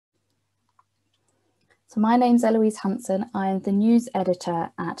So my name's Eloise Hansen. I am the news editor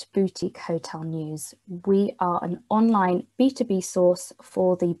at Boutique Hotel News. We are an online B2B source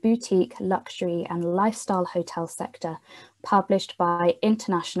for the boutique, luxury and lifestyle hotel sector, published by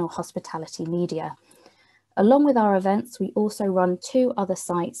International Hospitality Media. Along with our events, we also run 2 other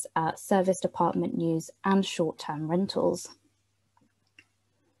sites, Service Department News and Short-Term Rentals.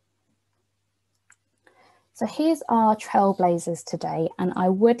 So here's our Trailblazers today, and I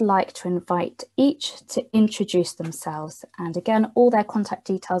would like to invite each to introduce themselves. And again, all their contact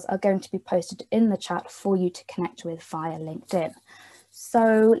details are going to be posted in the chat for you to connect with via LinkedIn.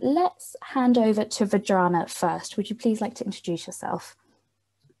 So let's hand over to Vedrana first. Would you please like to introduce yourself?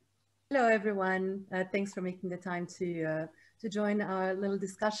 Hello, everyone. Thanks for making the time to join our little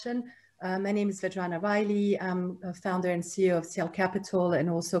discussion. My name is Vedrana. I'm a founder and CEO of Ciel Capital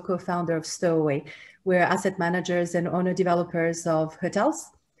and also co-founder of Stowaway. We're asset managers and owner developers of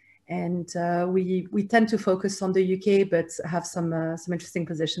hotels. And we tend to focus on the UK, but have some interesting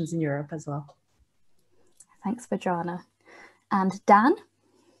positions in Europe as well. Thanks, Vedrana. And Dan?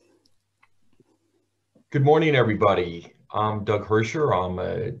 Good morning, everybody. I'm Doug Hercher. I'm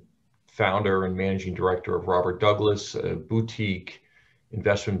a founder and managing director of RobertDouglas, a boutique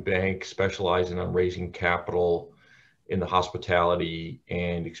investment bank specializing on raising capital in the hospitality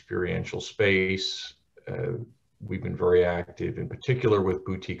and experiential space. We've been very active, in particular with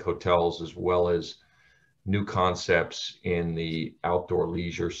boutique hotels, as well as new concepts in the outdoor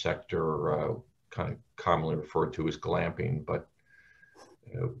leisure sector, kind of commonly referred to as glamping, but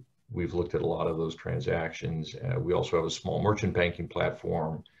we've looked at a lot of those transactions. We also have a small merchant banking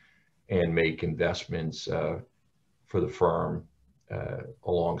platform and make investments for the firm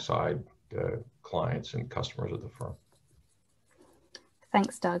alongside clients and customers of the firm.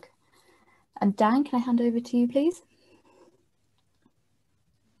 Thanks, Doug. And Dan, can I hand over to you, please?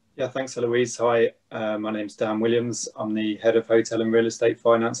 Yeah, thanks, Eloise. Hi, my name's Dan Williams. I'm the head of hotel and real estate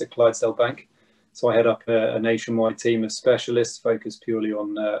finance at Clydesdale Bank. So I head up a nationwide team of specialists focused purely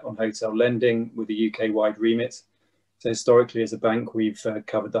on hotel lending with a UK-wide remit. So historically, as a bank, we've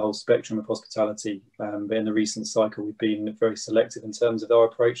covered the whole spectrum of hospitality, but in the recent cycle, we've been very selective in terms of our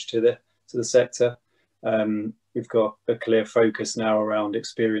approach to the sector. We've got a clear focus now around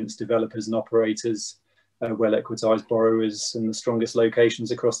experienced developers and operators, well-equitized borrowers in the strongest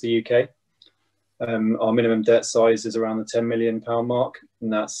locations across the UK. Our minimum debt size is around the £10 million mark,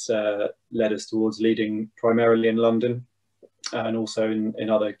 and that's led us towards leading primarily in London and also in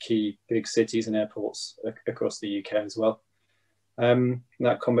other key big cities and airports across the UK as well.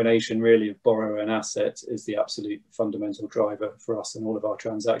 That combination really of borrower and asset is the absolute fundamental driver for us in all of our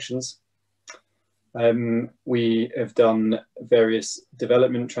transactions. We have done various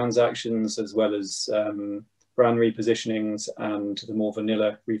development transactions as well as brand repositionings and the more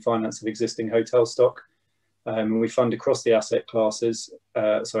vanilla refinance of existing hotel stock. We fund across the asset classes,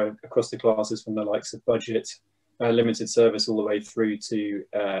 across the classes from the likes of budget, limited service all the way through to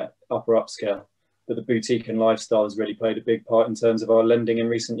upper upscale. But the boutique and lifestyle has really played a big part in terms of our lending in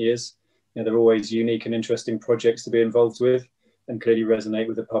recent years. You know, they're always unique and interesting projects to be involved with and clearly resonate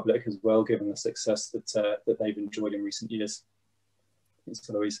with the public as well, given the success that they've enjoyed in recent years. Thanks,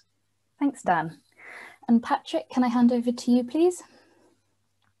 Eloise. Thanks, Dan. And Patrick, can I hand over to you, please?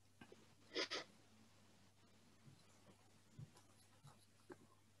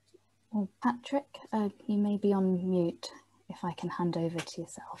 Well, Patrick, you may be on mute if I can hand over to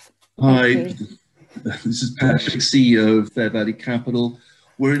yourself. Hi, this is Patrick, CEO of Fair Value Capital.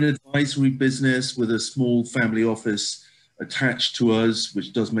 We're an advisory business with a small family office attached to us,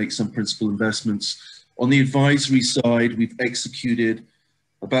 which does make some principal investments. On the advisory side, we've executed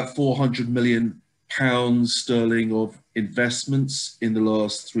about £400 million of investments in the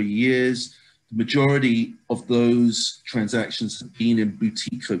last 3 years. The majority of those transactions have been in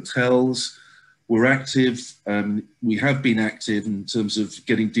boutique hotels. We're active, we have been active in terms of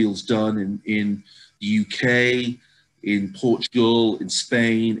getting deals done in the UK, in Portugal, in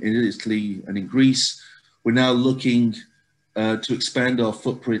Spain, in Italy, and in Greece. We're now looking to expand our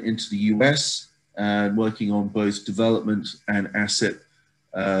footprint into the US and working on both development and asset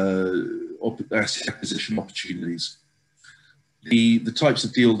acquisition opportunities. The types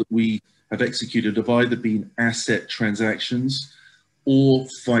of deal that we have executed have either been asset transactions or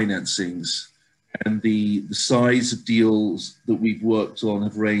financings. And the size of deals that we've worked on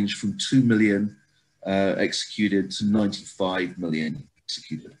have ranged from 2 million executed to 95 million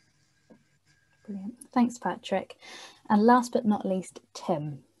executed. Brilliant. Thanks, Patrick. And last but not least,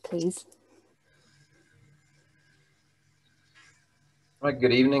 Tim, please. Right,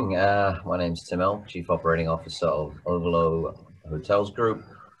 good evening. My name's Tim Chief Operating Officer of Ovolo Hotels Group.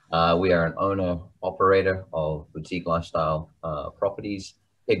 We are an owner-operator of boutique lifestyle properties,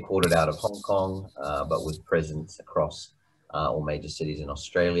 headquartered out of Hong Kong, but with presence across all major cities in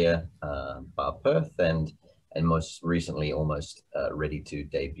Australia, bar Perth, and most recently almost ready to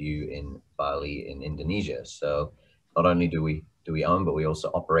debut in Bali in Indonesia. So not only do we own, but we also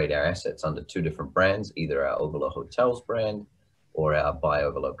operate our assets under two different brands, either our Ovolo Hotels brand or our By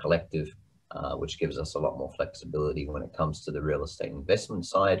Ovolo Collective, which gives us a lot more flexibility when it comes to the real estate investment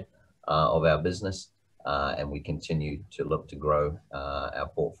side of our business. And we continue to look to grow our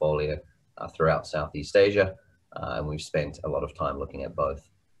portfolio throughout Southeast Asia. And we've spent a lot of time looking at both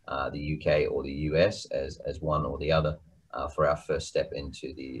the UK or the US as one or the other for our first step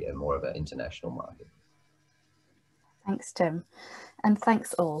into the more of an international market. Thanks, Tim. And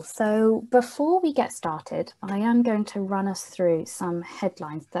thanks all. So before we get started, I am going to run us through some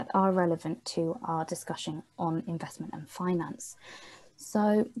headlines that are relevant to our discussion on investment and finance.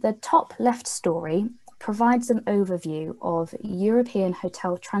 So the top left story provides an overview of European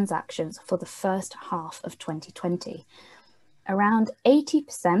hotel transactions for the first half of 2020. Around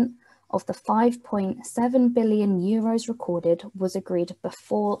 80% of the 5.7 billion euros recorded was agreed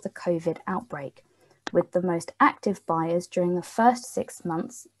before the COVID outbreak, with the most active buyers during the first 6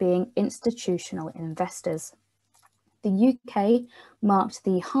 months being institutional investors. The UK marked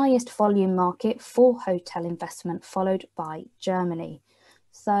the highest volume market for hotel investment, followed by Germany.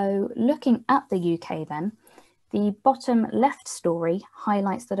 So looking at the UK then, the bottom left story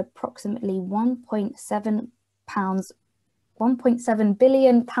highlights that approximately £1.7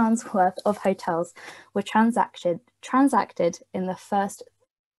 billion worth of hotels were transacted in the first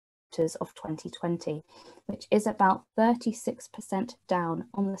of 2020, which is about 36% down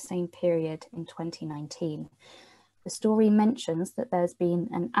on the same period in 2019. The story mentions that there's been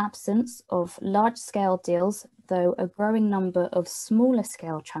an absence of large-scale deals, though a growing number of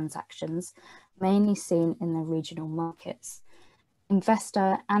smaller-scale transactions, mainly seen in the regional markets.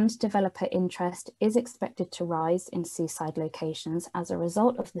 Investor and developer interest is expected to rise in seaside locations as a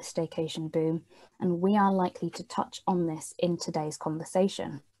result of the staycation boom, and we are likely to touch on this in today's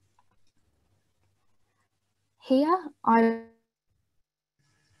conversation. Here,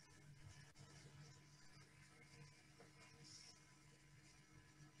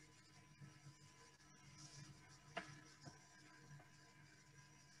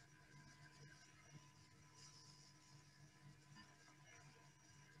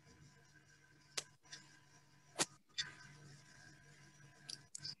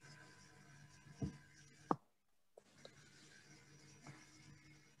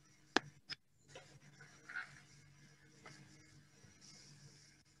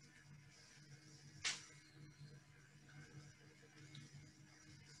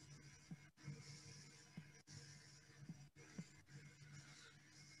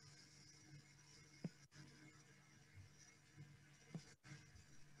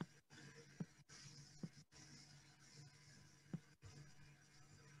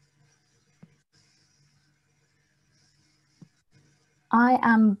 I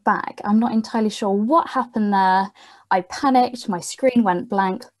am back. I'm not entirely sure what happened there. I panicked, my screen went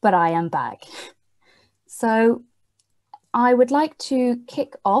blank, but I am back. So I would like to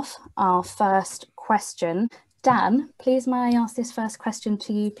kick off our first question. Dan, please may I ask this first question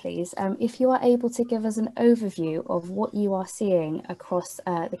to you, please? If you are able to give us an overview of what you are seeing across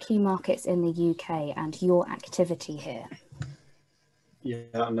the key markets in the UK and your activity here.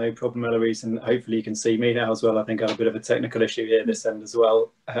 Yeah, no problem, Eloise, and hopefully you can see me now as well. I think I have a bit of a technical issue here this end as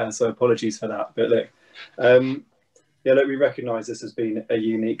well, so apologies for that. But look, yeah, look, we recognise this has been a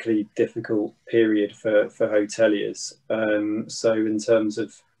uniquely difficult period for hoteliers. So in terms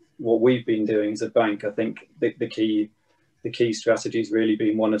of what we've been doing as a bank, I think the key strategy has really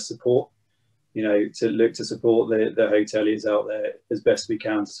been one of support. You know, to look to support the hoteliers out there as best we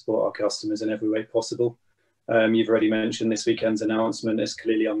can to support our customers in every way possible. You've already mentioned this weekend's announcement is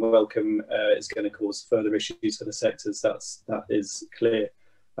clearly unwelcome. It's going to cause further issues for the sectors. That is clear.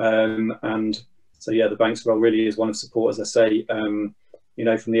 And so, yeah, the bank's role really is one of support, as I say. You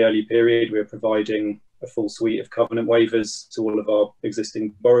know, from the early period, we're providing a full suite of covenant waivers to all of our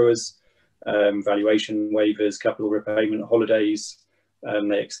existing borrowers, valuation waivers, capital repayment holidays.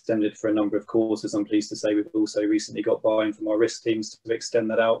 They extended for a number of quarters. I'm pleased to say we've also recently got buy-in from our risk teams to extend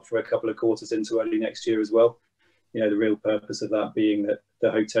that out for a couple of quarters into early next year as well. You know, the real purpose of that being that the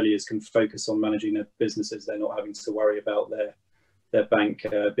hoteliers can focus on managing their businesses. They're not having to worry about their bank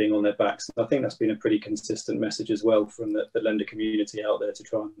being on their backs. I think that's been a pretty consistent message as well from the lender community out there to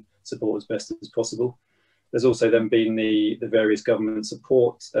try and support as best as possible. There's also then been the various government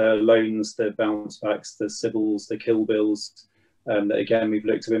support loans, the bounce backs, the civils, the kill bills. that again we've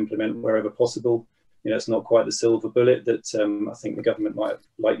looked to implement wherever possible. It's not quite the silver bullet that I think the government might have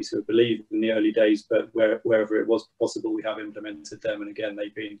liked you to have believed in the early days, but wherever it was possible, we have implemented them. And again,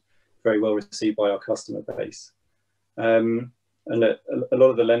 they've been very well received by our customer base. And a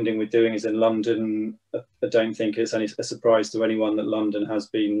lot of the lending we're doing is in London. I don't think it's a surprise to anyone that London has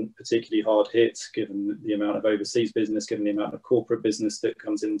been particularly hard hit, given the amount of overseas business, given the amount of corporate business that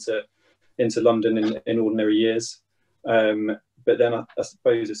comes into London in ordinary years. But then I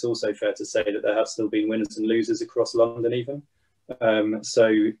suppose it's also fair to say that there have still been winners and losers across London even.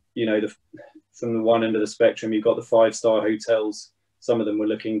 So, from the one end of the spectrum, you've got the 5-star hotels. Some of them were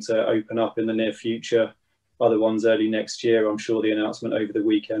looking to open up in the near future, other ones early next year. I'm sure the announcement over the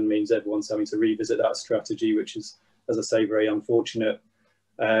weekend means everyone's having to revisit that strategy, which is, as I say, very unfortunate.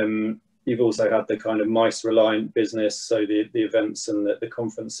 You've also had the kind of MICE-reliant business, so the events and the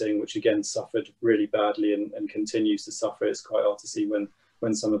conferencing, which again suffered really badly and continues to suffer. It's quite hard to see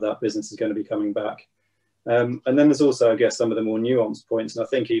when some of that business is going to be coming back. And then there's also, I guess, some of the more nuanced points. And I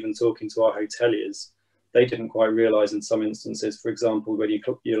think even talking to our hoteliers, they didn't quite realise in some instances, for example, when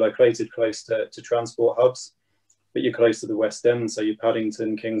you're located close to transport hubs, but you're close to the West End, so you're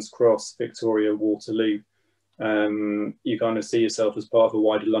Paddington, King's Cross, Victoria, Waterloo. You kind of see yourself as part of a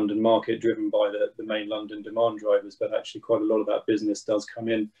wider London market driven by the main London demand drivers, but actually quite a lot of that business does come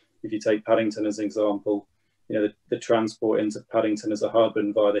in. If you take Paddington as an example, the transport into Paddington as a hub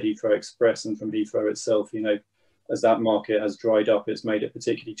and via the Heathrow Express and from Heathrow itself, as that market has dried up, it's made it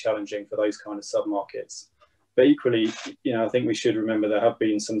particularly challenging for those kind of sub-markets. But equally, I think we should remember there have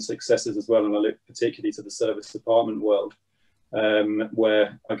been some successes as well, and I look particularly to the service department world,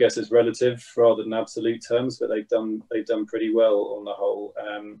 where I guess it's relative rather than absolute terms, but they've done pretty well on the whole.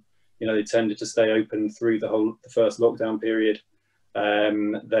 They tended to stay open through the first lockdown period.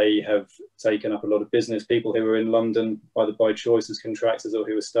 They have taken up a lot of business. People who were in London either by choice as contractors or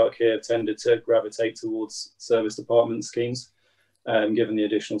who were stuck here tended to gravitate towards service department schemes, given the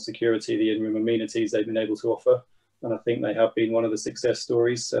additional security, the in-room amenities they've been able to offer. And I think they have been one of the success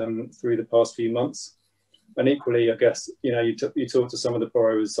stories through the past few months. And equally, I guess, you talk to some of the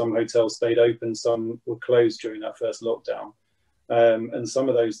borrowers, some hotels stayed open, some were closed during that first lockdown. And some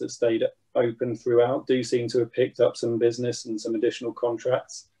of those that stayed open throughout do seem to have picked up some business and some additional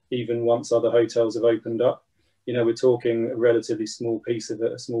contracts, even once other hotels have opened up. We're talking a relatively small piece of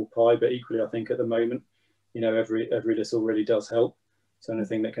it, a small pie, but equally, I think at the moment, every little really does help. So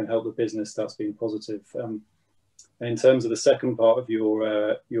anything that can help the business, that's been positive. In terms of the second part of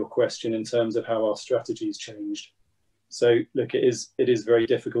your question, in terms of how our strategy has changed. So look, it is very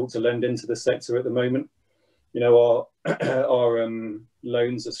difficult to lend into the sector at the moment. Our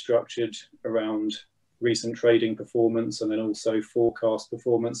loans are structured around recent trading performance and then also forecast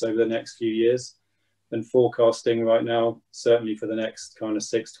performance over the next few years. And forecasting right now, certainly for the next kind of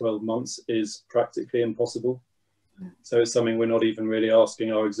 6-12 months, is practically impossible. So it's something we're not even really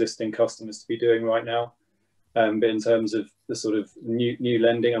asking our existing customers to be doing right now. But in terms of the sort of new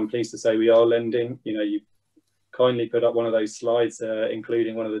lending, I'm pleased to say we are lending. You kindly put up one of those slides,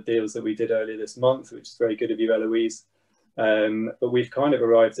 including one of the deals that we did earlier this month, which is very good of you, Eloise. But we've kind of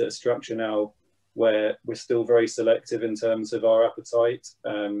arrived at a structure now where we're still very selective in terms of our appetite.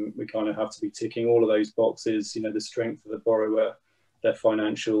 We kind of have to be ticking all of those boxes, the strength of the borrower, their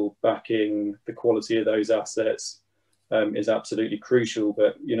financial backing, the quality of those assets. Is absolutely crucial,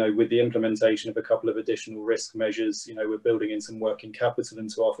 but with the implementation of a couple of additional risk measures, we're building in some working capital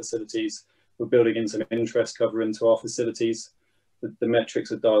into our facilities. We're building in some interest cover into our facilities. The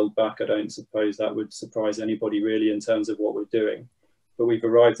metrics are dialed back. I don't suppose that would surprise anybody really in terms of what we're doing. But we've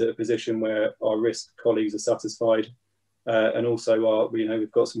arrived at a position where our risk colleagues are satisfied, and also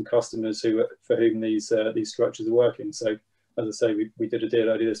we've got some customers for whom these structures are working. So, as I say, we did a deal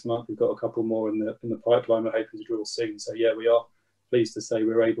earlier this month. We've got a couple more in the pipeline. We're hoping to draw soon. So yeah, we are pleased to say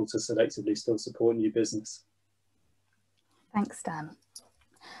we're able to selectively still support new business. Thanks, Dan.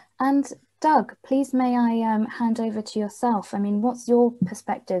 And Doug, please may I hand over to yourself. I mean, what's your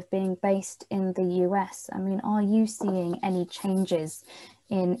perspective being based in the US? I mean, are you seeing any changes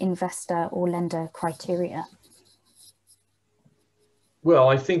in investor or lender criteria? Well,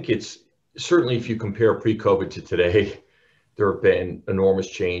 I think it's certainly, if you compare pre-COVID to today, there have been enormous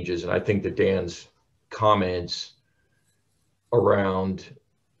changes. And I think that Dan's comments around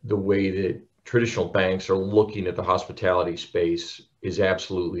the way that traditional banks are looking at the hospitality space is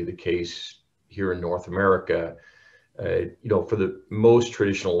absolutely the case here in North America. For the most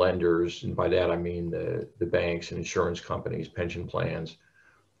traditional lenders, and by that I mean the banks and insurance companies, pension plans,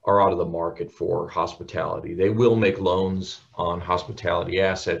 are out of the market for hospitality. They will make loans on hospitality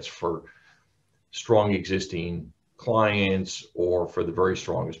assets for strong existing clients or for the very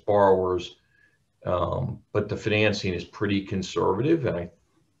strongest borrowers. But the financing is pretty conservative. And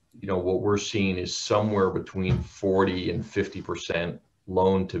what we're seeing is somewhere between 40 and 50%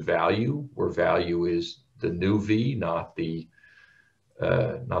 loan to value, where value is the new V, not the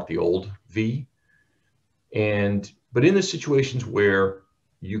old V. But in the situations where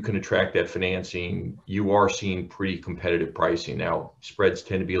you can attract that financing, you are seeing pretty competitive pricing. Now, spreads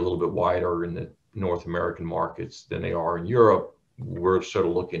tend to be a little bit wider in the North American markets than they are in Europe. We're sort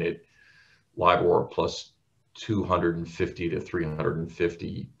of looking at LIBOR plus 250 to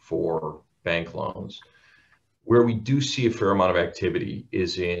 350 for bank loans. Where we do see a fair amount of activity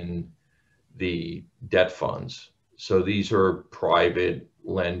is in the debt funds. So these are private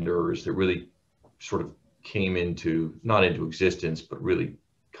lenders that really sort of came not into existence, but really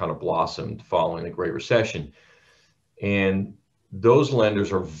kind of blossomed following the Great Recession. And those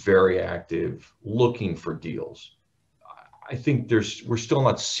lenders are very active looking for deals. I think we're still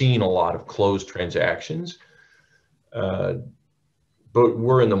not seeing a lot of closed transactions, but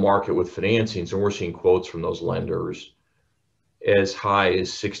we're in the market with financings, and we're seeing quotes from those lenders as high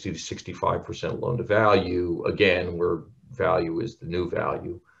as 60 to 65% loan to value, again, where value is the new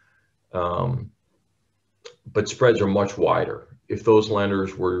value. But spreads are much wider. If those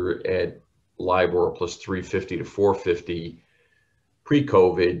lenders were at LIBOR plus 350 to 450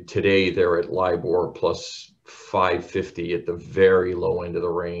 pre-COVID, today they're at LIBOR plus 550 at the very low end of the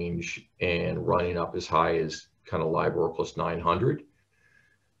range and running up as high as kind of LIBOR plus 900.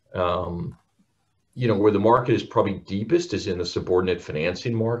 Where the market is probably deepest is in the subordinate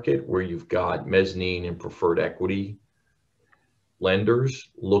financing market, where you've got mezzanine and preferred equity lenders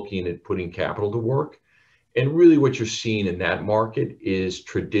looking at putting capital to work. And really what you're seeing in that market is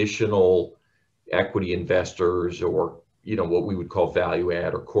traditional equity investors, or what we would call value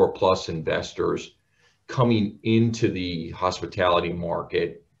add or core plus investors, coming into the hospitality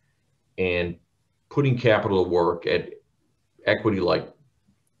market and putting capital to work at equity-like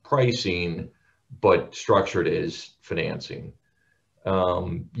pricing, but structured as financing.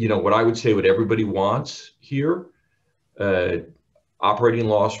 What I would say what everybody wants here, operating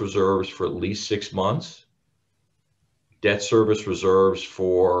loss reserves for at least 6 months, debt service reserves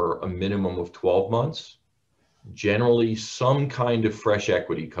for a minimum of 12 months, generally some kind of fresh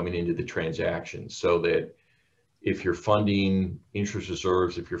equity coming into the transaction, so that if you're funding interest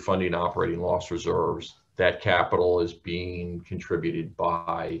reserves, if you're funding operating loss reserves, that capital is being contributed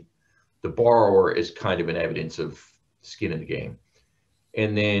by the borrower as kind of an evidence of skin in the game.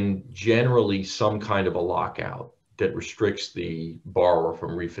 And then generally some kind of a lockout that restricts the borrower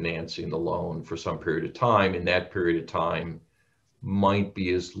from refinancing the loan for some period of time. And that period of time might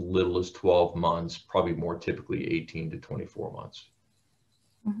be as little as 12 months, probably more typically 18 to 24 months.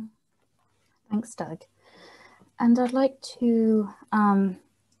 Mm-hmm. Thanks, Doug. And I'd like to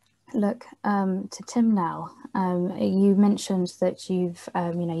look to Tim now. You mentioned that you've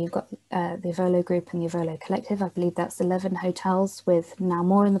got the Ovolo Group and the Ovolo Collective. I believe that's 11 hotels, with now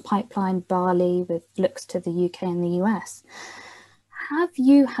more in the pipeline, Bali, with looks to the UK and the US. Have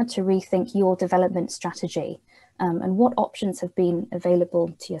you had to rethink your development strategy, and what options have been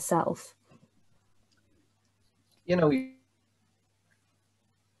available to yourself? We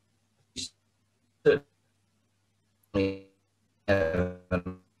certainly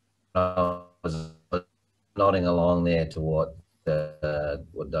was nodding along there to what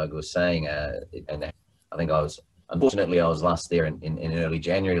Doug was saying, and I think unfortunately I was last there in early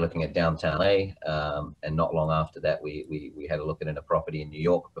January looking at downtown LA, and not long after that we had a look at a property in New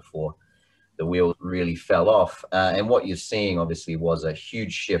York before the wheels really fell off. And what you're seeing obviously was a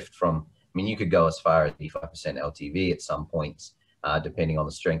huge shift from, you could go as far as 85% LTV at some points, depending on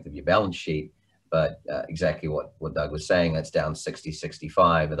the strength of your balance sheet. But exactly what Doug was saying, that's down 60,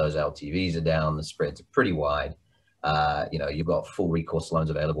 65, those LTVs are down, the spreads are pretty wide. You've got full recourse loans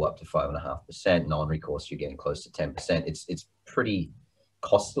available up to 5.5%, non-recourse, you're getting close to 10%. It's pretty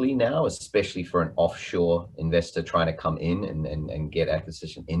costly now, especially for an offshore investor trying to come in and get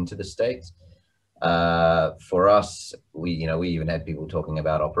acquisition into the States. For us, we even had people talking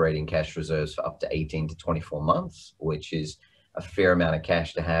about operating cash reserves for up to 18 to 24 months, which is a fair amount of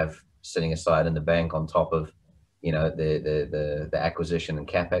cash to have sitting aside in the bank on top of, the acquisition and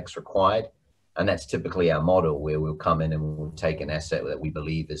CapEx required. And that's typically our model, where we'll come in and we'll take an asset that we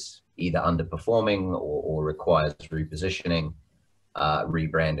believe is either underperforming or requires repositioning,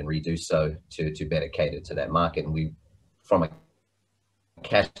 rebrand and redo so to better cater to that market. And we, from a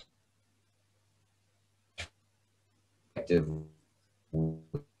cash perspective,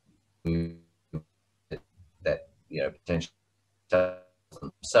 that potentially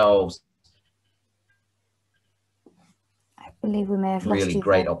themselves believe we may have lost really you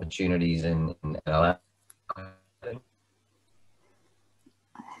great there. opportunities in I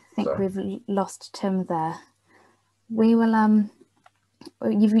think we've lost Tim there. We will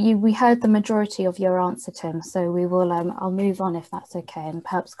we heard the majority of your answer, Tim, so we will I'll move on if that's okay, and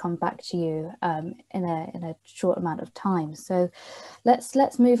perhaps come back to you in a short amount of time. So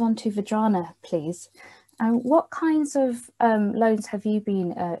let's move on to Vedrana, please. What kinds of loans have you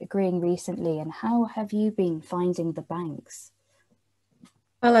been agreeing recently, and how have you been finding the banks?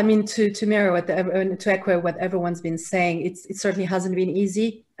 Well, I mean, to mirror what to echo what everyone's been saying, it certainly hasn't been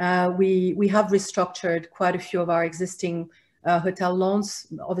easy. We have restructured quite a few of our existing hotel loans,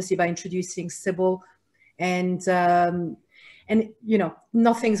 obviously by introducing CIBIL, and you know,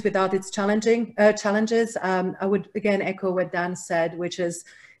 nothing's without its challenges. I would again echo what Dan said, which is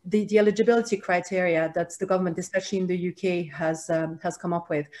the eligibility criteria that the government, especially in the UK, has come up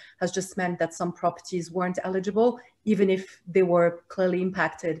with, has just meant that some properties weren't eligible, even if they were clearly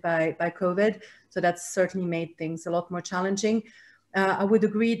impacted by COVID. So that's certainly made things a lot more challenging. I would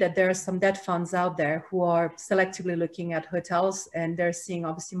agree that there are some debt funds out there who are selectively looking at hotels, and they're seeing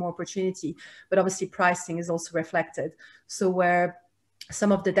obviously more opportunity, but obviously pricing is also reflected. So where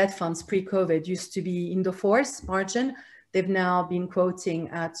some of the debt funds pre-COVID used to be in the 4s margin, they've now been quoting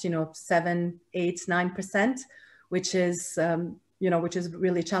at, you know, 7, 8, 9%, which is, you know, which is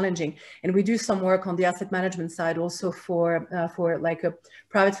really challenging. And we do some work on the asset management side also for like a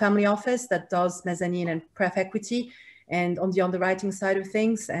private family office that does mezzanine and pref equity, and on the underwriting side of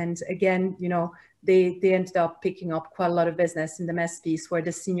things. And again, you know, they ended up picking up quite a lot of business in the mezz piece where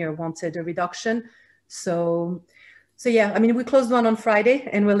the senior wanted a reduction. So yeah, I mean, we closed one on Friday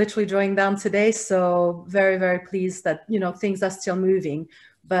and we're literally drawing down today. So very, very pleased that, you know, things are still moving.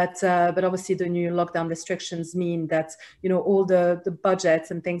 But obviously the new lockdown restrictions mean that, you know, all the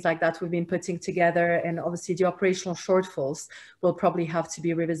budgets and things like that we've been putting together, and obviously the operational shortfalls will probably have to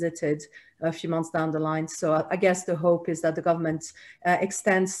be revisited a few months down the line. So I guess the hope is that the government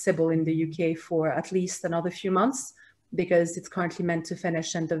extends CIBIL in the UK for at least another few months, because it's currently meant to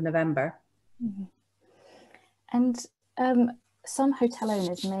finish end of November. Mm-hmm. And some hotel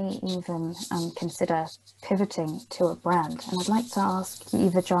owners may even consider pivoting to a brand. And I'd like to ask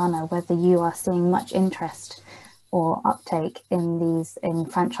you, Vedrana, whether you are seeing much interest or uptake in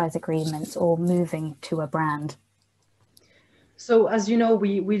franchise agreements or moving to a brand. So as you know,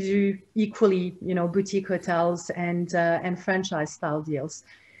 we do equally, you know, boutique hotels and franchise style deals.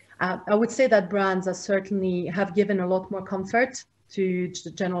 I would say that brands are certainly have given a lot more comfort to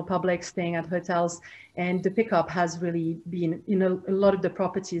the general public staying at hotels, and the pickup has really been, you know, a lot of the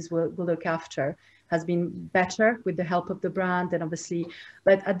properties we'll look after has been better with the help of the brand, and obviously,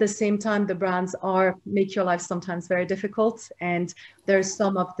 but at the same time, the brands make your life sometimes very difficult, and there's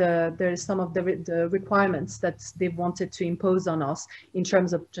some of the requirements that they've wanted to impose on us in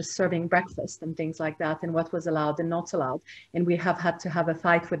terms of just serving breakfast and things like that, and what was allowed and not allowed, and we have had to have a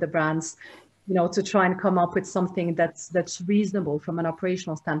fight with the brands, you know, to try and come up with something that's reasonable from an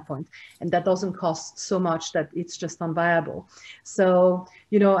operational standpoint, and that doesn't cost so much that it's just unviable. So,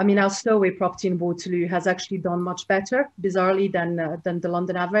 you know, I mean, our stowaway property in Waterloo has actually done much better, bizarrely, than the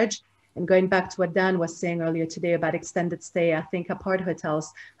London average. And going back to what Dan was saying earlier today about extended stay, I think apart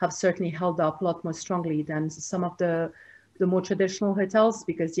hotels have certainly held up a lot more strongly than some of the more traditional hotels,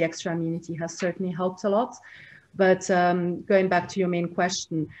 because the extra amenity has certainly helped a lot. But going back to your main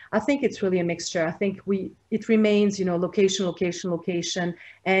question, I think it's really a mixture. I think it remains, you know, location,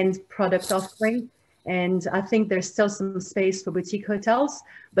 and product offering. And I think there's still some space for boutique hotels,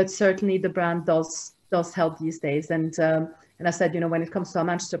 but certainly the brand does help these days. And I said, you know, when it comes to our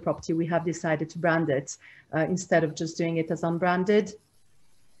Manchester property, we have decided to brand it instead of just doing it as unbranded,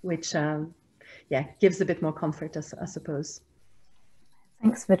 which, yeah, gives a bit more comfort, I suppose.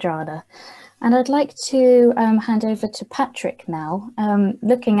 Thanks, Vedrana. And I'd like to hand over to Patrick now.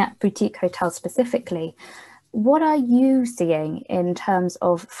 Looking at boutique hotels specifically, what are you seeing in terms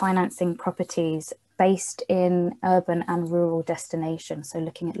of financing properties based in urban and rural destinations? So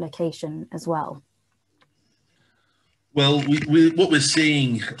looking at location as well. Well, what we're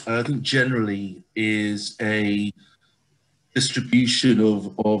seeing, I think generally, is a distribution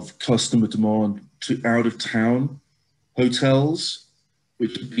of customer demand to out-of-town hotels,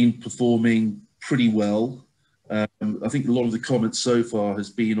 which have been performing pretty well. I think a lot of the comments so far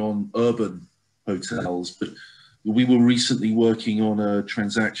has been on urban hotels, but we were recently working on a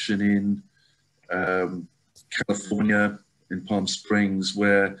transaction in California, in Palm Springs,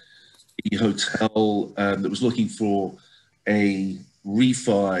 where the hotel that was looking for a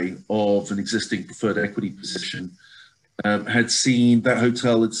refi of an existing preferred equity position that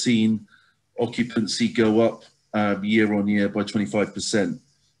hotel had seen occupancy go up year on year by 25%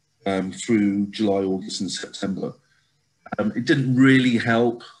 through July, August, and September. It didn't really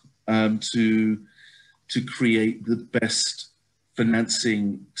help to create the best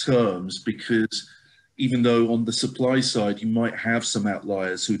financing terms, because even though on the supply side you might have some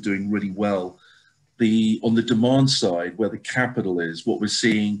outliers who are doing really well, on the demand side, where the capital is, what we're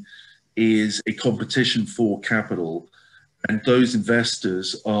seeing is a competition for capital, and those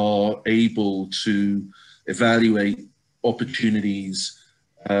investors are able to evaluate opportunities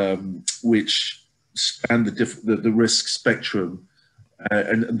which span the risk spectrum,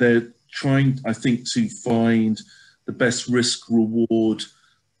 and they're trying, I think, to find the best risk reward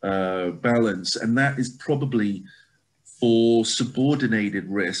balance, and that is probably, for subordinated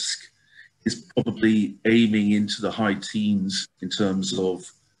risk, is probably aiming into the high teens in terms of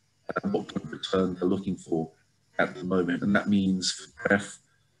what kind of return they're looking for at the moment, and that means for pref,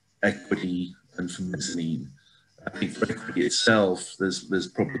 equity, and for mezzanine. I think for equity itself, there's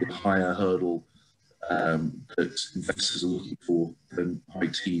probably a higher hurdle that investors are looking for than high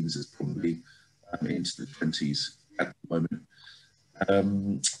teens. It's probably into the 20s at the moment.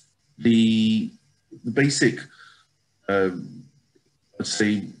 The basic, I'd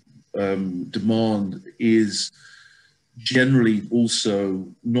say, demand is generally also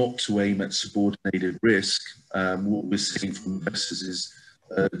not to aim at subordinated risk. What we're seeing from investors is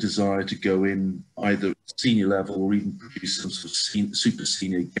a desire to go in either senior level or even produce some sort of super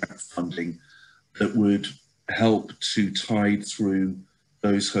senior gap funding that would help to tide through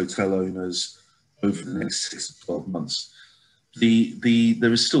those hotel owners over the next 6 to 12 months.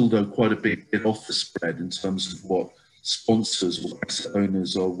 There is still, though, quite a big bit off the spread in terms of what sponsors or asset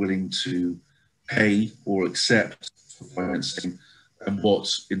owners are willing to pay or accept for financing and what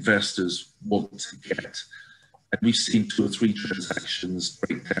investors want to get. And we've seen 2 or 3 transactions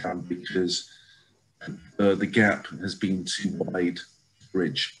break down because the gap has been too wide to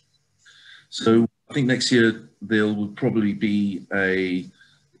bridge. So I think next year there will probably be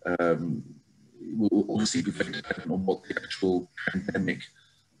will obviously be very dependent on what the actual pandemic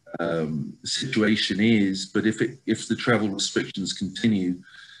situation is, but if the travel restrictions continue,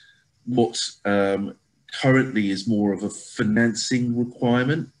 what currently is more of a financing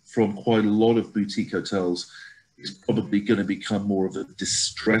requirement from quite a lot of boutique hotels is probably going to become more of a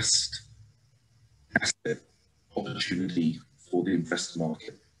distressed asset opportunity for the investor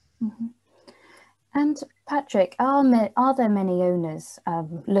market. Mm-hmm. And Patrick, are there many owners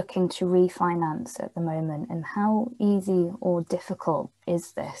looking to refinance at the moment, and how easy or difficult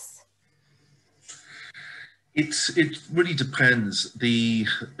is this? It really depends. A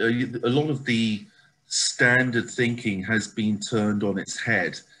lot of the standard thinking has been turned on its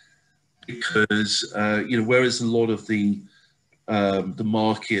head, because whereas a lot of the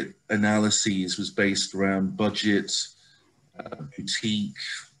market analyses was based around budget, boutique,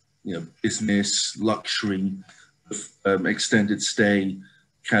 business, luxury, extended stay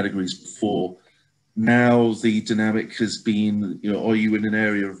categories before. Now the dynamic has been, are you in an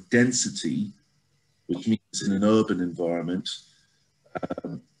area of density, which means in an urban environment,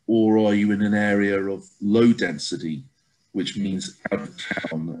 or are you in an area of low density, which means out of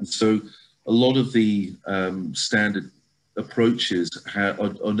town? And so a lot of the standard approaches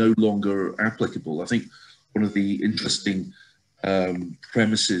are no longer applicable. I think one of the interesting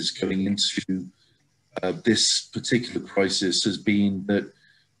premises going into this particular crisis has been that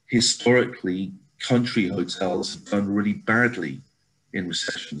historically country hotels have done really badly in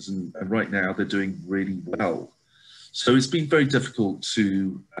recessions, and right now they're doing really well. So it's been very difficult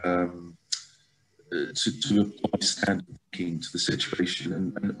to apply standard thinking to the situation,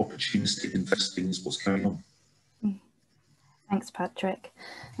 and opportunistic investing is what's going on. Thanks, Patrick.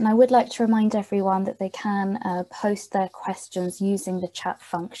 And I would like to remind everyone that they can post their questions using the chat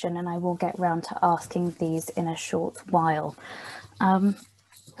function, and I will get round to asking these in a short while.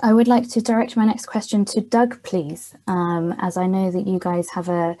 I would like to direct my next question to Doug, please, as I know that you guys have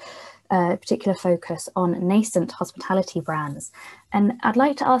a particular focus on nascent hospitality brands. And I'd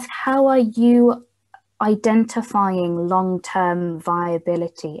like to ask, how are you identifying long-term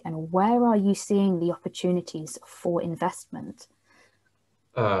viability, and where are you seeing the opportunities for investment?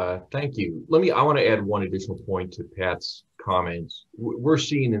 Thank you. I want to add one additional point to Pat's comments. We're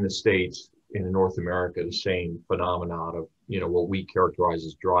seeing in the States, in North America, the same phenomenon of, what we characterize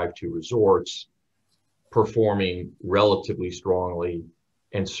as drive-to resorts performing relatively strongly,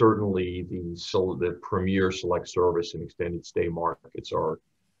 and certainly the premier select service and extended stay markets are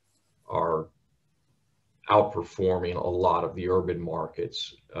outperforming a lot of the urban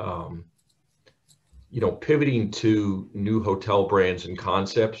markets. pivoting to new hotel brands and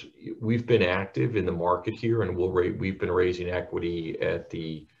concepts, we've been active in the market here, and we've been raising equity at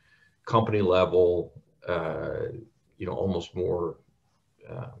the company level, almost more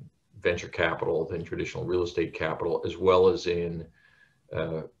venture capital than traditional real estate capital, as well as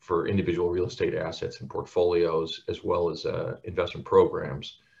for individual real estate assets and portfolios, as well as investment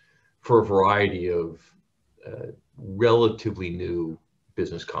programs for a variety of relatively new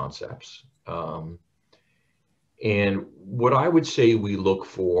business concepts. And what I would say we look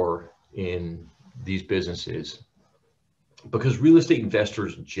for in these businesses, because real estate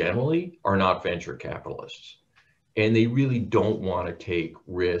investors generally are not venture capitalists, and they really don't want to take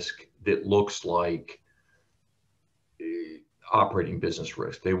risk that looks like operating business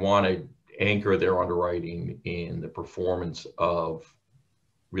risk. They want to anchor their underwriting in the performance of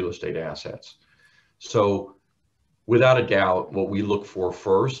real estate assets. So without a doubt, what we look for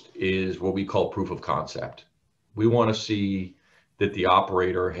first is what we call proof of concept. We want to see that the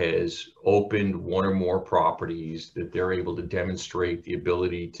operator has opened one or more properties, that they're able to demonstrate the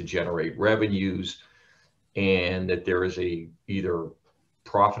ability to generate revenues, and that there is either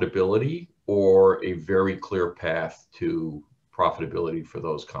profitability or a very clear path to profitability for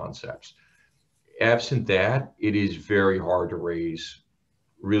those concepts. Absent that, it is very hard to raise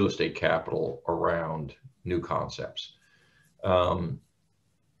real estate capital around new concepts.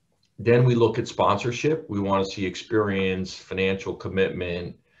 Then we look at sponsorship. We want to see experience, financial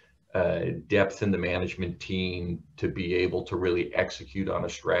commitment, depth in the management team to be able to really execute on a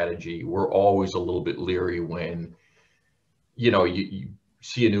strategy. We're always a little bit leery when, you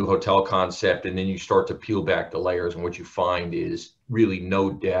see a new hotel concept and then you start to peel back the layers, and what you find is really no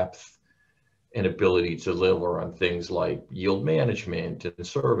depth and ability to deliver on things like yield management and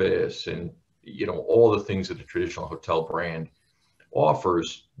service and, all the things that a traditional hotel brand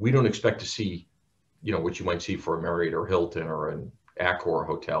offers. We don't expect to see, what you might see for a Marriott or Hilton or an Accor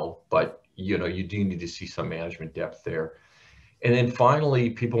hotel, but you do need to see some management depth there. And then finally,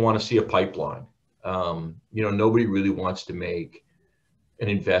 people want to see a pipeline. Nobody really wants to make an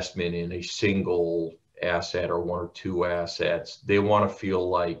investment in a single asset or one or two assets. They want to feel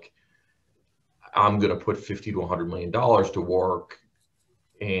like, I'm going to put $50 to $100 million to work,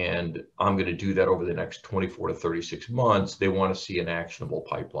 and I'm going to do that over the next 24 to 36 months. They want to see an actionable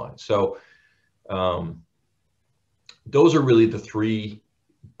pipeline. So those are really the three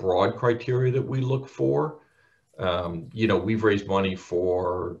broad criteria that we look for. We've raised money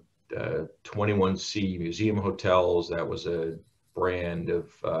for 21C Museum Hotels. That was a brand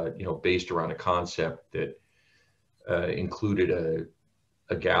of, based around a concept that included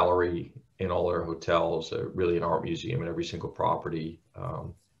a gallery in all their hotels, really an art museum in every single property.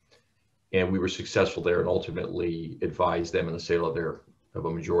 And we were successful there and ultimately advised them in the sale of a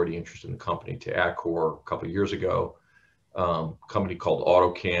majority interest in the company to Accor a couple of years ago. A company called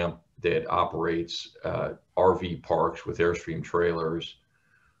AutoCamp that operates RV parks with Airstream trailers.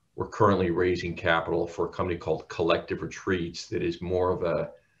 We're currently raising capital for a company called Collective Retreats that is more of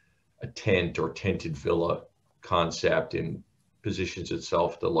a tent or tented villa concept and positions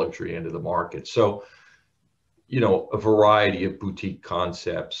itself at the luxury end of the market. So, a variety of boutique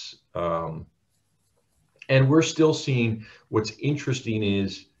concepts. And we're still seeing, what's interesting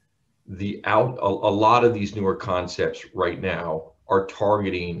is a lot of these newer concepts right now are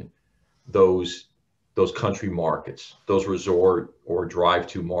targeting those country markets, those resort or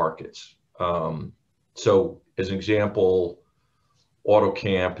drive-to markets. So as an example,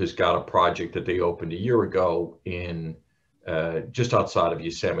 AutoCamp has got a project that they opened a year ago in just outside of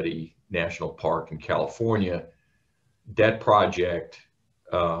Yosemite National Park in California. That project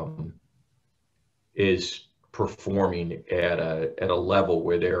is performing at a level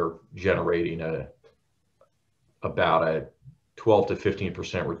where they're generating about a 12 to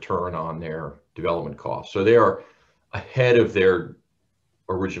 15% return on their development costs. So they are ahead of their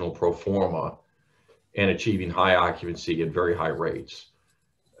original pro forma and achieving high occupancy and very high rates.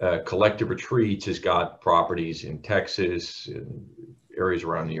 Collective Retreats has got properties in Texas, in areas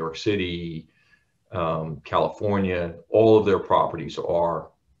around New York City, California. All of their properties are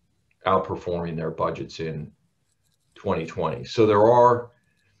outperforming their budgets in 2020. So there are,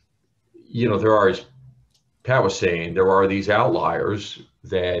 as Pat was saying, there are these outliers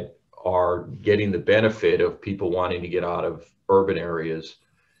that are getting the benefit of people wanting to get out of urban areas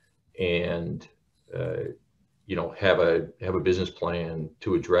and have a business plan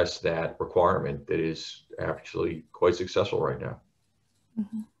to address that requirement that is actually quite successful right now.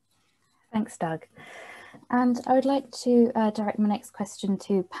 Mm-hmm. Thanks, Doug. And I would like to direct my next question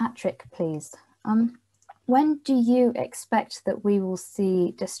to Patrick, please. When do you expect that we will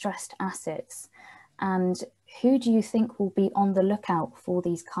see distressed assets, And who do you think will be on the lookout for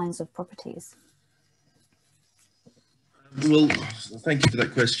these kinds of properties? Well, thank you for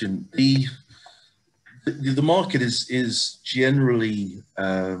that question. The market is generally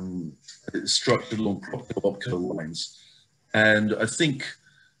structured along PropCo lines, and I think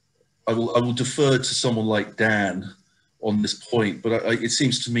I will defer to someone like Dan on this point, but it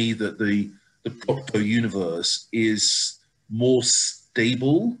seems to me that the PropCo universe is more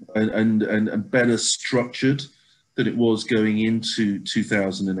stable and better structured than it was going into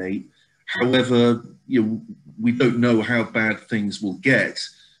 2008. However, we don't know how bad things will get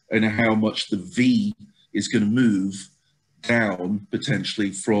and how much the V is going to move down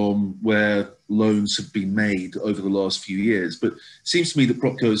potentially from where loans have been made over the last few years. But it seems to me that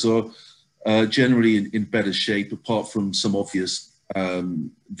PropCos are generally in better shape, apart from some obvious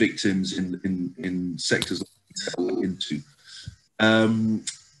victims in sectors into.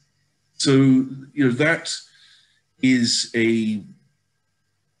 So that is a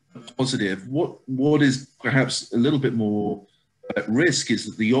positive. What is perhaps a little bit more at risk is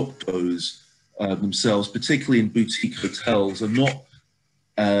that the opcos themselves, particularly in boutique hotels, are not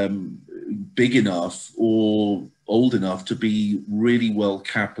big enough or old enough to be really well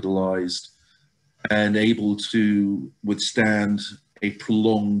capitalized and able to withstand a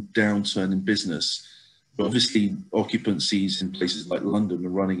prolonged downturn in business. But obviously, occupancies in places like London are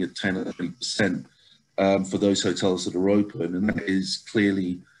running at 10 or 20% for those hotels that are open, and that is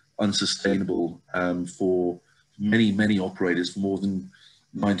clearly unsustainable for many operators for more than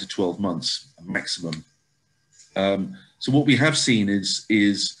 9 to 12 months maximum. So what we have seen is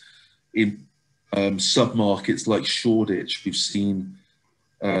in sub-markets like Shoreditch, we've seen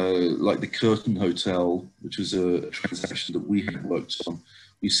like the Curtin Hotel, which was a transaction that we had worked on.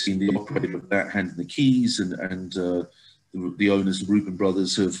 We've seen the operator of that handing the keys, and the owners, the Reuben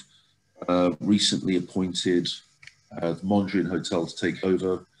brothers, have recently appointed the Mondrian Hotel to take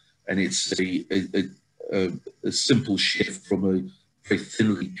over. And it's a simple shift from a very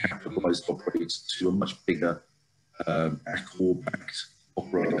thinly capitalized operator to a much bigger Accor-backed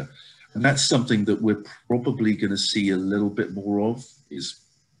operator. And that's something that we're probably going to see a little bit more of, is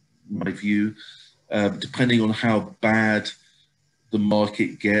my view, depending on how bad the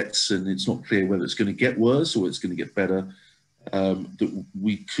market gets, and it's not clear whether it's going to get worse or it's going to get better, that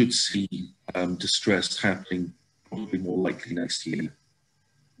we could see distress happening probably more likely next year.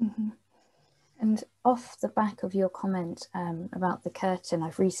 Mm-hmm. And off the back of your comment about the Curtin,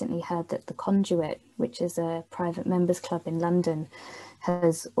 I've recently heard that the Conduit, which is a private members club in London,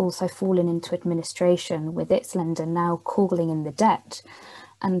 has also fallen into administration, with its lender now calling in the debt.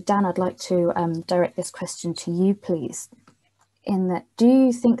 And Dan, I'd like to direct this question to you, please. In that, do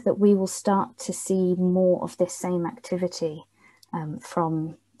you think that we will start to see more of this same activity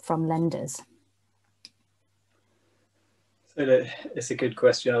from lenders? So it's a good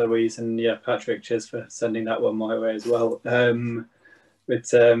question, Eloise, and yeah, Patrick, cheers for sending that one my way as well.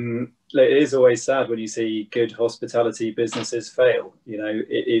 But it is always sad when you see good hospitality businesses fail.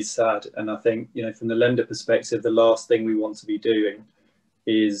 It is sad, and I think from the lender perspective, the last thing we want to be doing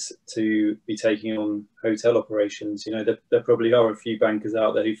is to be taking on hotel operations. There probably are a few bankers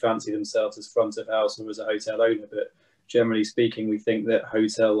out there who fancy themselves as front of house or as a hotel owner, but generally speaking, we think that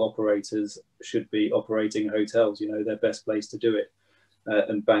hotel operators should be operating hotels. They're best placed to do it.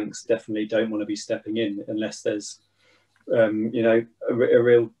 And banks definitely don't want to be stepping in unless there's, a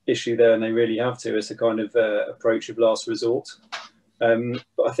real issue there and they really have to. It's a kind of approach of last resort.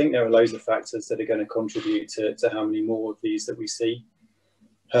 But I think there are loads of factors that are going to contribute to how many more of these that we see.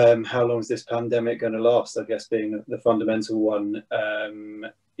 How long is this pandemic going to last? I guess being the fundamental one.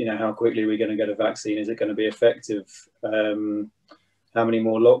 How quickly are we going to get a vaccine? Is it going to be effective? How many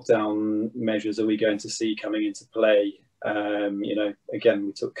more lockdown measures are we going to see coming into play?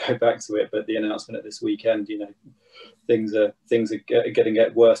 Again, go back to it, but the announcement at this weekend, things are going to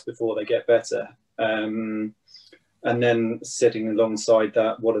get worse before they get better. And then sitting alongside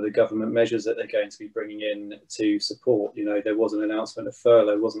that, what are the government measures that they're going to be bringing in to support? There was an announcement of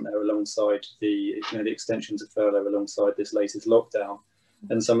furlough, wasn't there, alongside the extensions of furlough alongside this latest lockdown.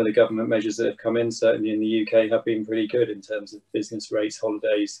 And some of the government measures that have come in, certainly in the UK, have been pretty good in terms of business rates,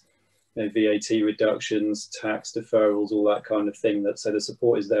 holidays, VAT reductions, tax deferrals, all that kind of thing. So the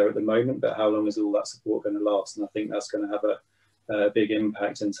support is there at the moment, but how long is all that support going to last? And I think that's going to have a big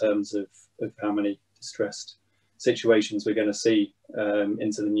impact in terms of how many distressed situations we're going to see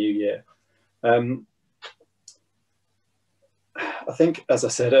into the new year. I think, as I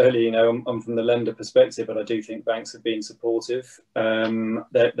said earlier, I'm from the lender perspective, but I do think banks have been supportive.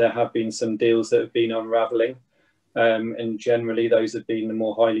 There have been some deals that have been unravelling. And generally those have been the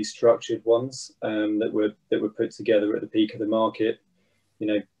more highly structured ones that were put together at the peak of the market.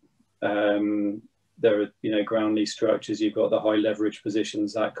 There are, ground lease structures, you've got the high leverage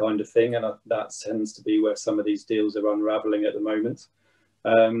positions, that kind of thing. And that tends to be where some of these deals are unraveling at the moment.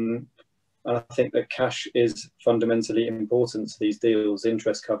 And I think that cash is fundamentally important to these deals.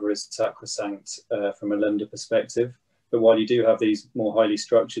 Interest cover is sacrosanct from a lender perspective. But while you do have these more highly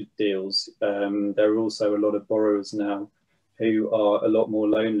structured deals, there are also a lot of borrowers now who are a lot more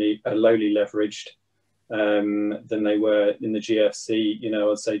lowly leveraged than they were in the GFC.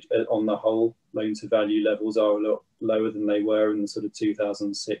 I'd say on the whole, loan to value levels are a lot lower than they were in sort of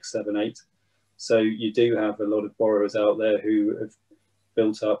 2006, 7, 8. So you do have a lot of borrowers out there who have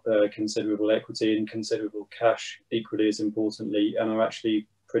built up considerable equity and considerable cash, equally as importantly, and are actually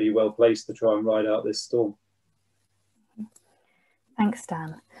pretty well placed to try and ride out this storm. Thanks,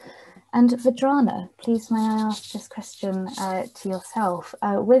 Dan. And Vedrana, please may I ask this question to yourself.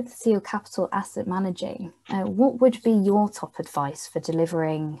 With Ciel Capital Asset Managing, what would be your top advice for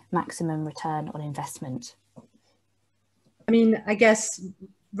delivering maximum return on investment? I mean, I guess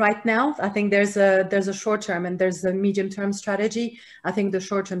right now, I think there's a short term and there's a medium term strategy. I think the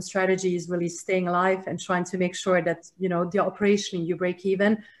short term strategy is really staying alive and trying to make sure that, the operationally you break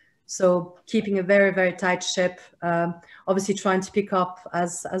even. So keeping a very, very tight ship, obviously trying to pick up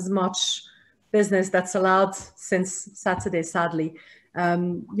as much business that's allowed since Saturday, sadly.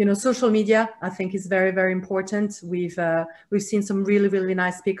 Social media, I think, is very, very important. We've seen some really, really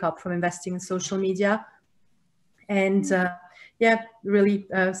nice pickup from investing in social media. And really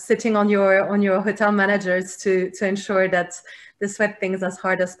sitting on your hotel managers to ensure that they sweat things as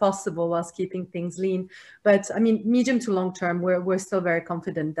hard as possible whilst keeping things lean. But I mean, medium to long term, we're still very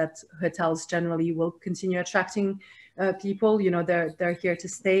confident that hotels generally will continue attracting people. They're here to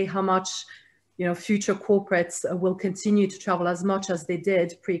stay. How much future corporates will continue to travel as much as they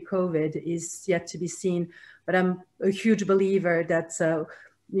did pre-COVID is yet to be seen. But I'm a huge believer that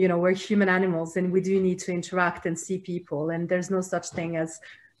we're human animals and we do need to interact and see people. And there's no such thing as,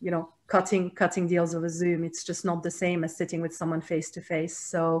 cutting deals over Zoom. It's just not the same as sitting with someone face to face.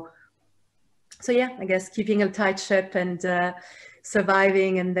 So yeah, I guess keeping a tight ship and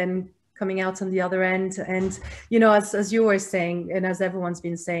surviving and then coming out on the other end. And, as you were saying, and as everyone's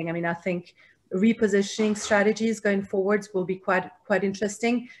been saying, I mean, I think repositioning strategies going forwards will be quite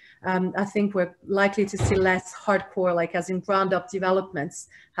interesting. I think we're likely to see less hardcore, like as in ground up developments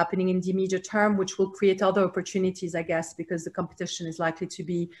happening in the immediate term, which will create other opportunities, I guess, because the competition is likely to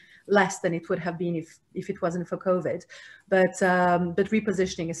be less than it would have been if it wasn't for COVID. But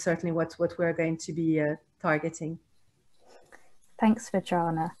repositioning is certainly what we're going to be targeting. Thanks,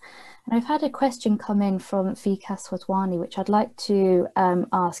 Vedrana. And I've had a question come in from Vikas Watwani, which I'd like to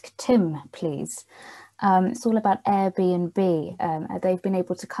ask Tim, please. It's all about Airbnb. They've been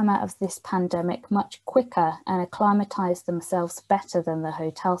able to come out of this pandemic much quicker and acclimatise themselves better than the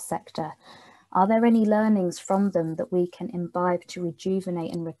hotel sector. Are there any learnings from them that we can imbibe to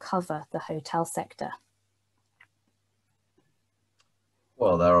rejuvenate and recover the hotel sector?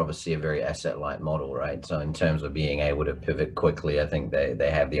 Well, they're obviously a very asset-light model, right? So in terms of being able to pivot quickly, I think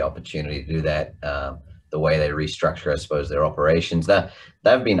they have the opportunity to do that. The way they restructure, I suppose, their operations,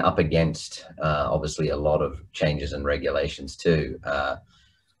 they've been up against obviously a lot of changes and regulations too.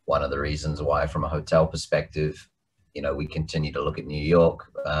 One of the reasons why, from a hotel perspective, we continue to look at New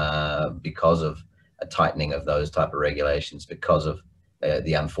York because of a tightening of those type of regulations, because of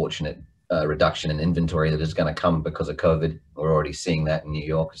the unfortunate reduction in inventory that is going to come because of COVID. We're already seeing that in New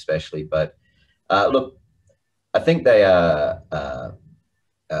York, especially. But look, I think they are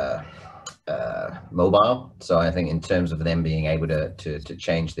mobile. So I think in terms of them being able to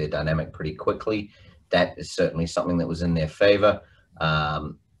change their dynamic pretty quickly, that is certainly something that was in their favor.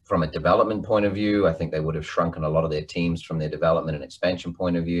 From a development point of view, I think they would have shrunken a lot of their teams from their development and expansion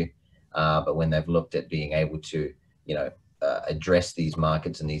point of view. But when they've looked at being able to, address these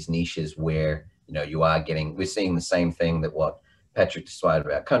markets and these niches where, we're seeing the same thing that what Patrick described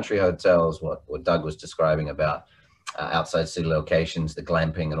about country hotels, what Doug was describing about outside city locations, the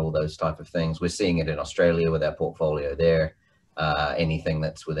glamping and all those type of things. We're seeing it in Australia with our portfolio there. Anything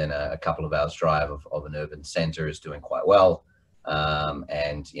that's within a couple of hours drive of an urban center is doing quite well.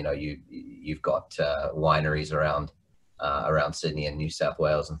 And you've got wineries around Sydney and New South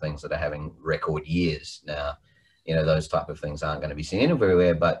Wales and things that are having record years now. Those type of things aren't going to be seen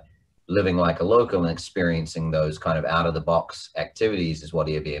everywhere, but living like a local and experiencing those kind of out of the box activities is what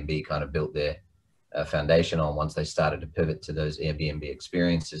Airbnb kind of built their foundation on once they started to pivot to those Airbnb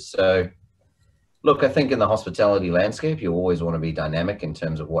experiences. So Look, I think in the hospitality landscape, you always want to be dynamic in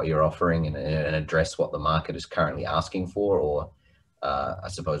terms of what you're offering and address what the market is currently asking for, or I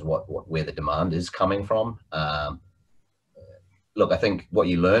suppose where the demand is coming from. Look, I think what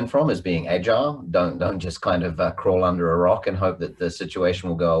you learn from is being agile. Don't just kind of crawl under a rock and hope that the situation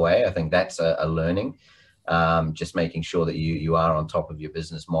will go away. I think that's a learning. Just making sure that you are on top of your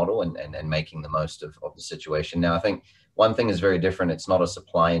business model and making the most of the situation. Now, I think one thing is very different. It's not a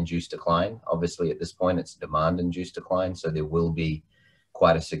supply-induced decline. Obviously, at this point, it's a demand-induced decline. So there will be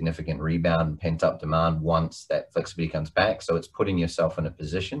quite a significant rebound and pent-up demand once that flexibility comes back. So it's putting yourself in a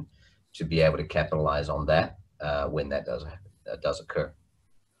position to be able to capitalize on that when that does occur.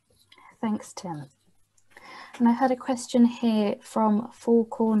 Thanks, Tim. And I had a question here from Four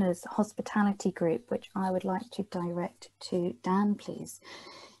Corners Hospitality Group, which I would like to direct to Dan, please.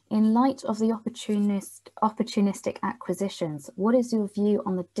 In light of the opportunistic acquisitions, what is your view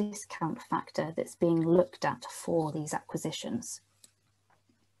on the discount factor that's being looked at for these acquisitions?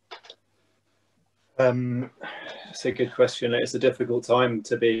 It's a good question. It's a difficult time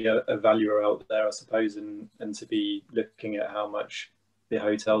to be a valuer out there, I suppose, and to be looking at how much the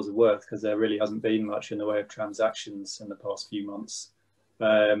hotels are worth, because there really hasn't been much in the way of transactions in the past few months.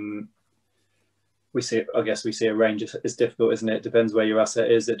 I guess we see a range. It's difficult, isn't it? It depends where your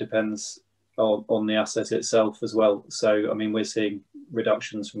asset is. It depends on the asset itself as well. So, I mean, we're seeing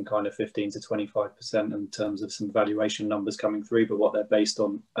reductions from kind of 15 to 25% in terms of some valuation numbers coming through, but what they're based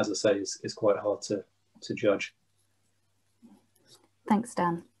on, as I say, is quite hard to judge. Thanks,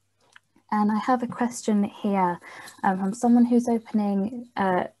 Dan. And I have a question here from someone who's planning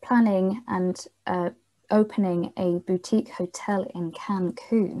and opening a boutique hotel in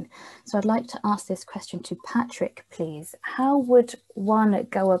Cancun. So I'd like to ask this question to Patrick, please. How would one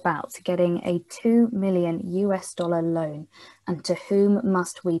go about getting a $2 million loan, and to whom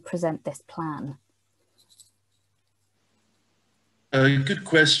must we present this plan? Good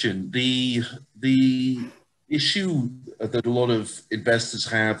question. The issue that a lot of investors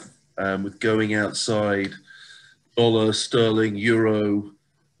have with going outside dollar, sterling, euro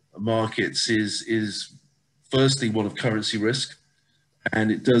markets is firstly one of currency risk,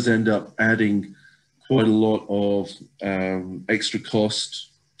 and it does end up adding quite a lot of extra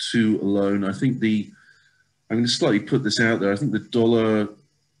cost to a loan. I think I'm going to slightly put this out there. I think the dollar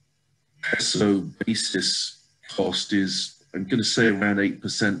peso basis cost is, I'm going to say, around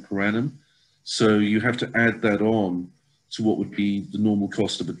 8% per annum. So you have to add that on to what would be the normal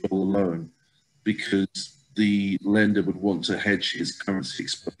cost of a dollar loan, because the lender would want to hedge his currency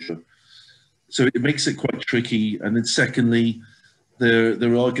exposure. So it makes it quite tricky. And then secondly, there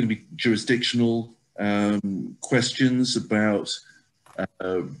are going to be jurisdictional questions about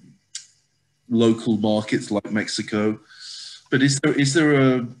local markets like Mexico. But is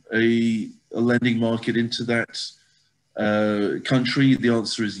there a lending market into that country? The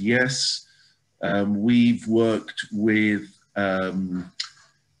answer is yes. We've worked with, in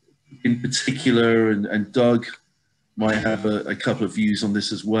particular, and Doug might have a couple of views on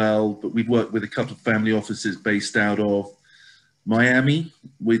this as well, but we've worked with a couple of family offices based out of Miami,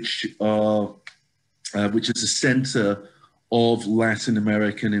 which is a center of Latin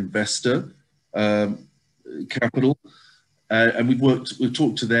American investor capital. And we've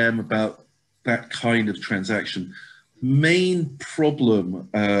talked to them about that kind of transaction. Main problem,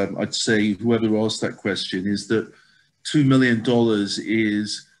 I'd say, whoever asked that question, is that $2 million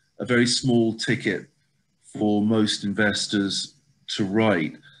is a very small ticket for most investors to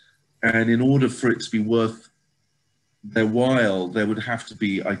write. And in order for it to be worth their while, there would have to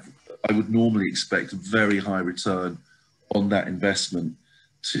be, I would normally expect, a very high return on that investment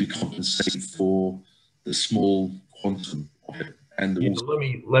to compensate for the small quantum of it. And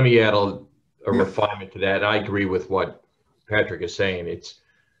let me add a refinement to that. I agree with what Patrick is saying. It's,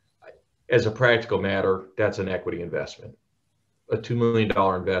 as a practical matter, that's an equity investment. A $2 million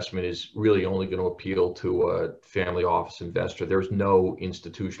investment is really only going to appeal to a family office investor. There's no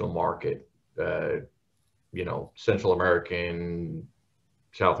institutional market, Central American,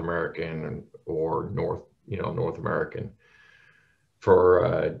 South American, or North American for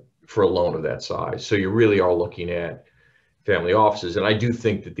a loan of that size. So you really are looking at family offices. And I do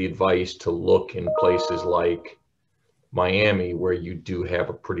think that the advice to look in places like Miami, where you do have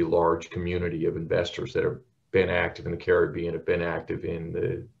a pretty large community of investors that have been active in the Caribbean, have been active in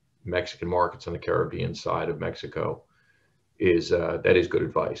the Mexican markets on the Caribbean side of Mexico, that is good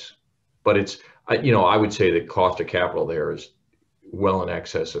advice. But it's, I would say the cost of capital there is well in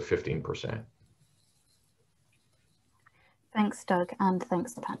excess of 15%. Thanks, Doug, and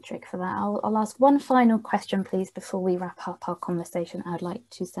thanks, Patrick, for that. I'll ask one final question, please, before we wrap up our conversation. I'd like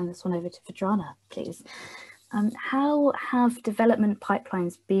to send this one over to Vedrana, please. How have development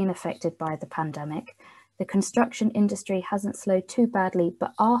pipelines been affected by the pandemic? The construction industry hasn't slowed too badly,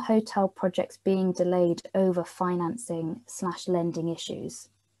 but are hotel projects being delayed over financing/lending issues?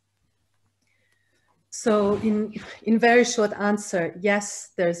 So in very short answer,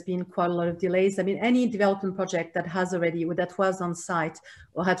 yes, there's been quite a lot of delays. I mean, any development project that that was on site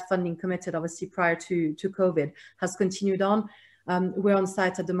or had funding committed, obviously prior to COVID, has continued on. We're on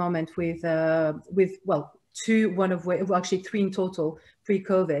site at the moment with actually three in total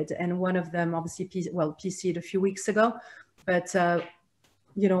pre-COVID, and one of them obviously PC'd a few weeks ago. But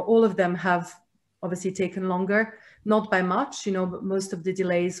all of them have obviously taken longer. Not by much, but most of the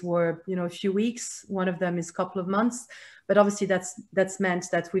delays were, a few weeks. One of them is a couple of months, but obviously that's meant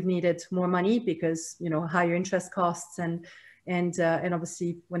that we've needed more money because, higher interest costs and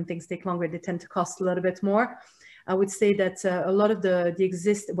obviously when things take longer, they tend to cost a little bit more. I would say that a lot of the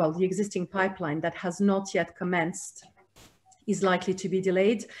existing pipeline that has not yet commenced is likely to be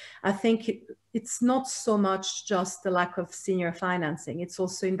delayed. I think it's not so much just the lack of senior financing, it's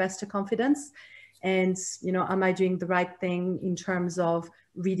also investor confidence. And, am I doing the right thing in terms of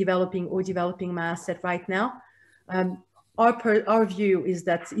redeveloping or developing my asset right now? Our view is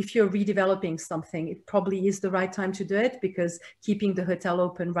that if you're redeveloping something, it probably is the right time to do it, because keeping the hotel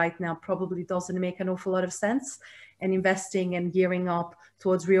open right now probably doesn't make an awful lot of sense. And investing and gearing up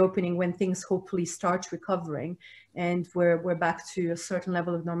towards reopening when things hopefully start recovering and we're back to a certain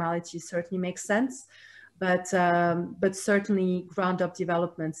level of normality certainly makes sense. But certainly ground up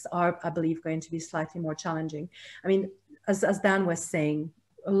developments are, I believe, going to be slightly more challenging. I mean, as Dan was saying,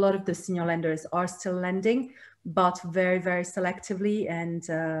 a lot of the senior lenders are still lending, but very, very selectively. And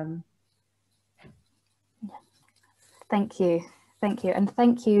Thank you. Thank you. And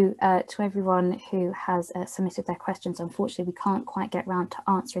thank you to everyone who has submitted their questions. Unfortunately, we can't quite get round to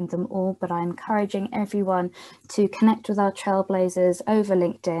answering them all, but I'm encouraging everyone to connect with our Trailblazers over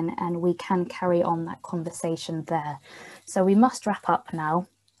LinkedIn, and we can carry on that conversation there. So we must wrap up now.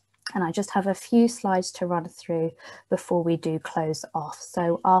 And I just have a few slides to run through before we do close off.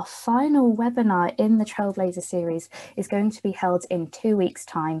 So our final webinar in the Trailblazer series is going to be held in 2 weeks'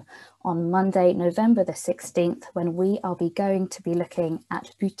 time on Monday, November the 16th, when we are going to be looking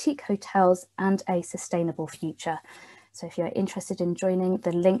at boutique hotels and a sustainable future. So if you're interested in joining,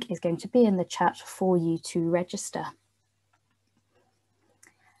 the link is going to be in the chat for you to register.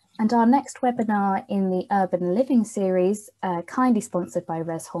 And our next webinar in the Urban Living series, kindly sponsored by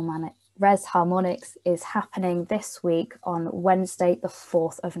Res Harmonics, is happening this week on Wednesday, the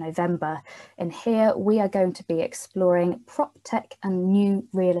 4th of November. And here we are going to be exploring prop tech and new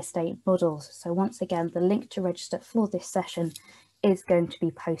real estate models. So once again, the link to register for this session is going to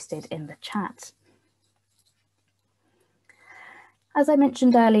be posted in the chat. As I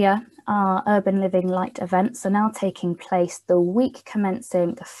mentioned earlier, our Urban Living Light events are now taking place the week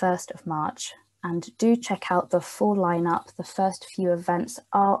commencing the 1st of March. And do check out the full lineup. The first few events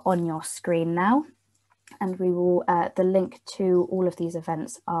are on your screen now. And we will, the link to all of these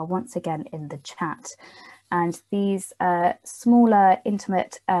events are once again in the chat. And these smaller,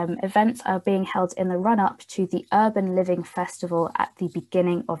 intimate events are being held in the run-up to the Urban Living Festival at the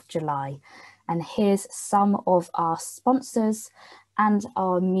beginning of July. And here's some of our sponsors and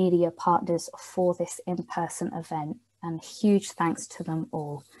our media partners for this in-person event, and huge thanks to them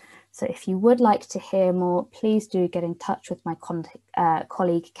all. So if you would like to hear more, please do get in touch with my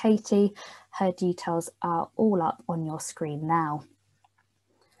colleague Katie. Her details are all up on your screen now.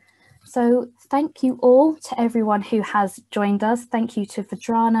 So thank you all to everyone who has joined us. Thank you to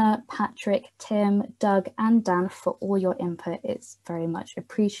Vedrana, Patrick, Tim, Doug and Dan for all your input. It's very much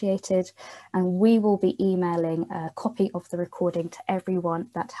appreciated. And we will be emailing a copy of the recording to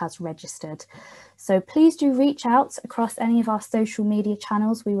everyone that has registered. So please do reach out across any of our social media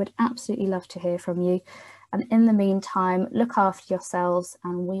channels. We would absolutely love to hear from you. And in the meantime, look after yourselves,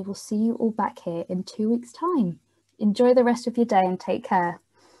 and we will see you all back here in 2 weeks' time. Enjoy the rest of your day and take care.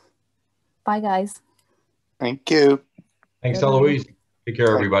 Bye, guys. Thank you. Thanks, Eloise. Take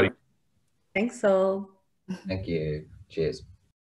care, everybody. Thanks all. Thank you. Cheers.